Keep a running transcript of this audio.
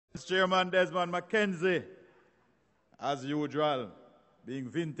Chairman Desmond Mackenzie, as usual, being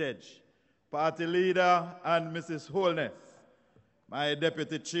vintage, party leader and Mrs. Holness, my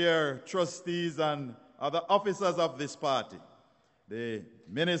deputy chair, trustees and other officers of this party, the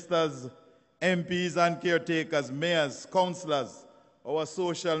ministers, MPs and caretakers, mayors, councillors, our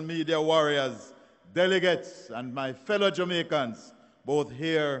social media warriors, delegates and my fellow Jamaicans, both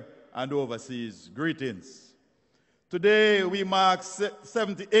here and overseas, greetings. Today we mark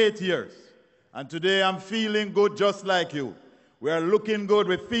 78 years, and today I'm feeling good just like you. We are looking good,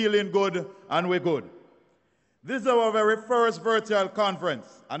 we're feeling good, and we're good. This is our very first virtual conference,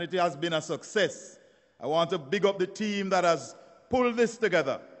 and it has been a success. I want to big up the team that has pulled this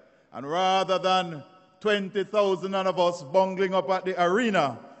together. And rather than 20,000 of us bungling up at the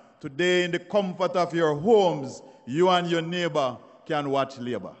arena, today in the comfort of your homes, you and your neighbor can watch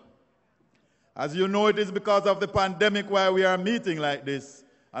Labour. As you know, it is because of the pandemic why we are meeting like this.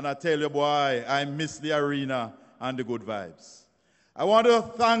 And I tell you, boy, I miss the arena and the good vibes. I want to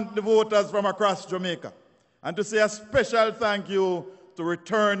thank the voters from across Jamaica and to say a special thank you to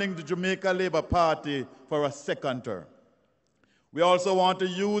returning the Jamaica Labour Party for a second term. We also want to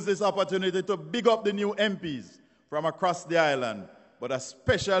use this opportunity to big up the new MPs from across the island, but a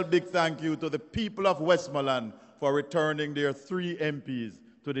special big thank you to the people of Westmoreland for returning their 3 MPs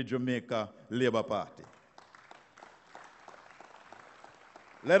to the Jamaica Labour Party.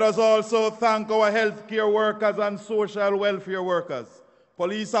 Let us also thank our healthcare workers and social welfare workers,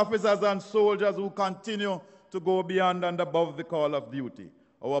 police officers and soldiers who continue to go beyond and above the call of duty,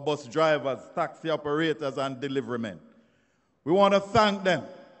 our bus drivers, taxi operators and delivery men. We want to thank them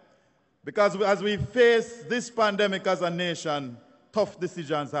because as we face this pandemic as a nation, tough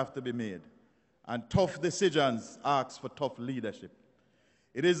decisions have to be made. And tough decisions ask for tough leadership.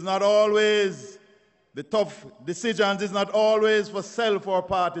 It is not always, the tough decisions is not always for self or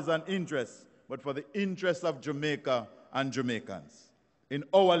parties and interests, but for the interests of Jamaica and Jamaicans. In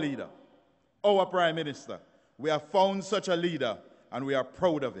our leader, our Prime Minister, we have found such a leader and we are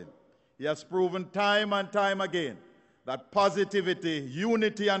proud of him. He has proven time and time again that positivity,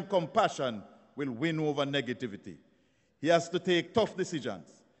 unity and compassion will win over negativity. He has to take tough decisions,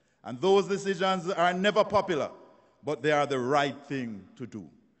 and those decisions are never popular, but they are the right thing to do.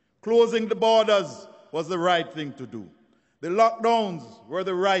 Closing the borders was the right thing to do. The lockdowns were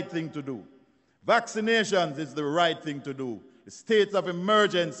the right thing to do. Vaccinations is the right thing to do. The states of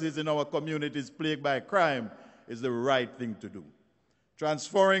emergencies in our communities plagued by crime is the right thing to do.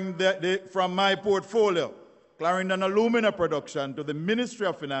 Transferring from my portfolio, Clarendon Alumina Production, to the Ministry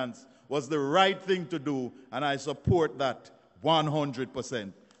of Finance was the right thing to do, and I support that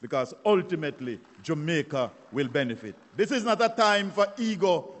 100%. Because ultimately, Jamaica will benefit. This is not a time for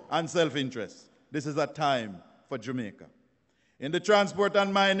ego and self-interest. This is a time for Jamaica. In the Transport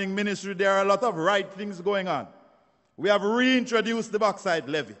and Mining Ministry, there are a lot of right things going on. We have reintroduced the bauxite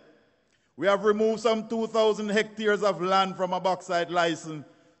levy. We have removed some 2,000 hectares of land from a bauxite license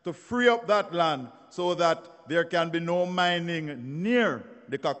to free up that land so that there can be no mining near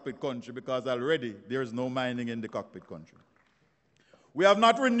the cockpit country, because already there is no mining in the cockpit country. We have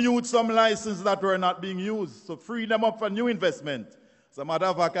not renewed some licenses that were not being used, so free them up for new investment. As a matter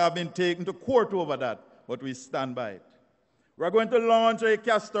of fact, I have been taken to court over that, but we stand by it. We are going to launch a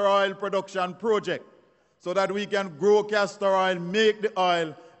castor oil production project so that we can grow castor oil, make the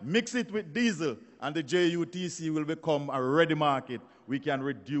oil, mix it with diesel, and the JUTC will become a ready market. We can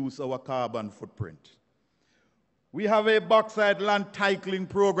reduce our carbon footprint. We have a bauxite land titling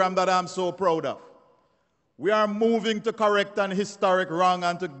program that I'm so proud of. We are moving to correct an historic wrong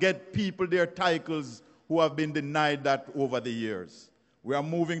and to get people their titles who have been denied that over the years. We are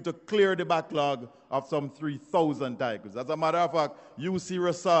moving to clear the backlog of some 3,000 titles. As a matter of fact, UC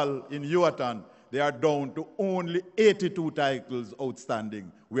Russell in Yuatan, they are down to only 82 titles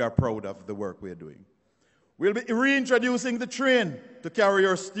outstanding. We are proud of the work we are doing. We'll be reintroducing the train to carry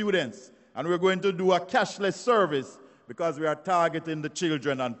our students, and we're going to do a cashless service because we are targeting the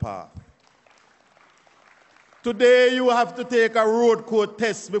children on path. Today, you have to take a road code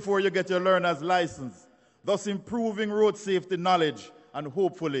test before you get your learner's license, thus improving road safety knowledge, and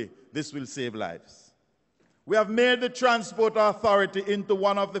hopefully this will save lives. We have made the Transport Authority into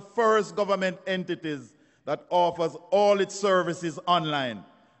one of the first government entities that offers all its services online.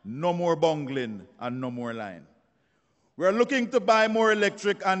 No more bungling and no more line. We are looking to buy more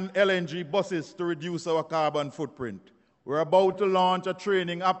electric and LNG buses to reduce our carbon footprint. We're about to launch a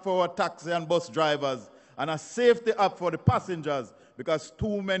training app for our taxi and bus drivers and a safety app for the passengers, because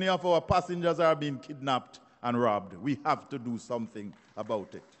too many of our passengers are being kidnapped and robbed. We have to do something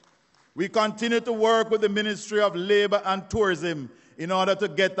about it. We continue to work with the Ministry of Labour and Tourism in order to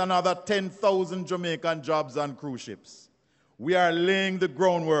get another 10,000 Jamaican jobs on cruise ships. We are laying the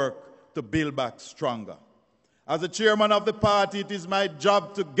groundwork to build back stronger. As the chairman of the party, it is my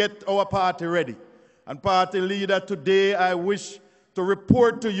job to get our party ready. And party leader, today I wish to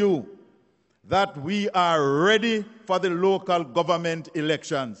report to you that we are ready for the local government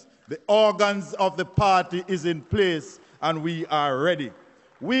elections. The organs of the party is in place and we are ready.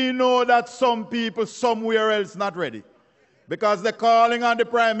 We know that some people somewhere else not ready because they're calling on the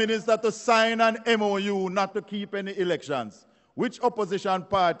Prime Minister to sign an MOU not to keep any elections. Which opposition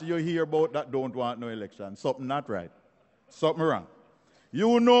party you hear about that don't want no election? Something not right. Something wrong.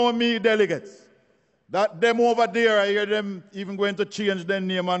 You know me, delegates, that them over there, I hear them even going to change their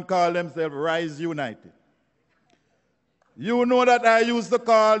name and call themselves Rise United. You know that I used to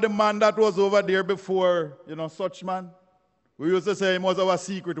call the man that was over there before, such man. We used to say he was our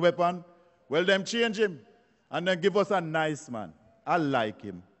secret weapon. Well, them change him and then give us a nice man. I like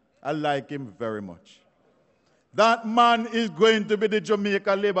him. I like him very much. That man is going to be the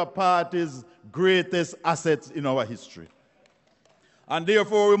Jamaica Labour Party's greatest asset in our history. And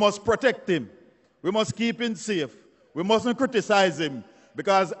therefore, we must protect him. We must keep him safe. We mustn't criticize him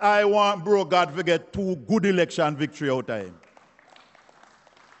because I want bro God to get 2 good election victory out of him.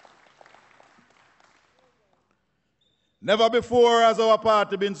 Never before has our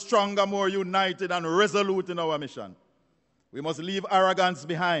party been stronger, more united and resolute in our mission. We must leave arrogance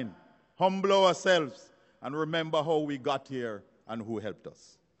behind, humble ourselves, and remember how we got here and who helped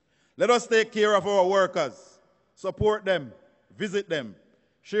us. Let us take care of our workers, support them, visit them,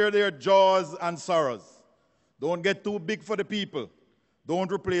 share their joys and sorrows. Don't get too big for the people.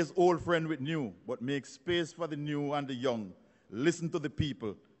 Don't replace old friend with new, but make space for the new and the young. Listen to the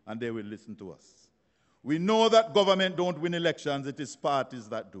people, and they will listen to us. We know that government don't win elections, it is parties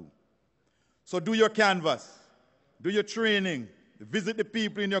that do. So do your canvass, do your training, visit the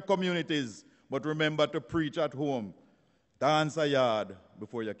people in your communities, but remember to preach at home. Dance a yard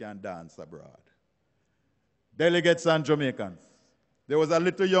before you can dance abroad. Delegates and Jamaicans, there was a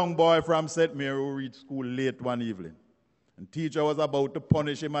little young boy from St. Mary who reached school late one evening. And teacher was about to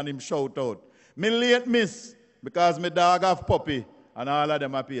punish him and him shout out, "Me late, miss, because my dog have puppy and all of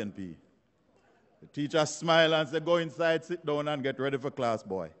them are PNP." The teacher smiled and said, "Go inside, sit down and get ready for class,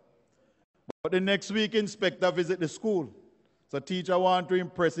 boy." But the next week, inspector visit the school. So teacher want to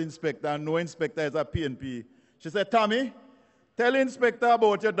impress inspector and no inspector is a PNP. She said, "Tommy, tell inspector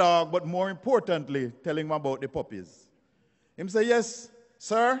about your dog, but more importantly, tell him about the puppies." Him say, "Yes,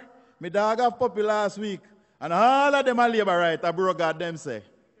 sir, my dog have puppy last week and all of them are labor right, I bro God them say."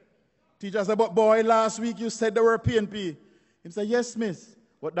 Teacher said, "But boy, last week you said they were PNP." Him say, "Yes, miss,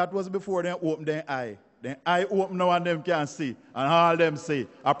 but that was before they opened their eye. Their eye open now and them can see and all them say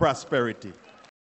are prosperity."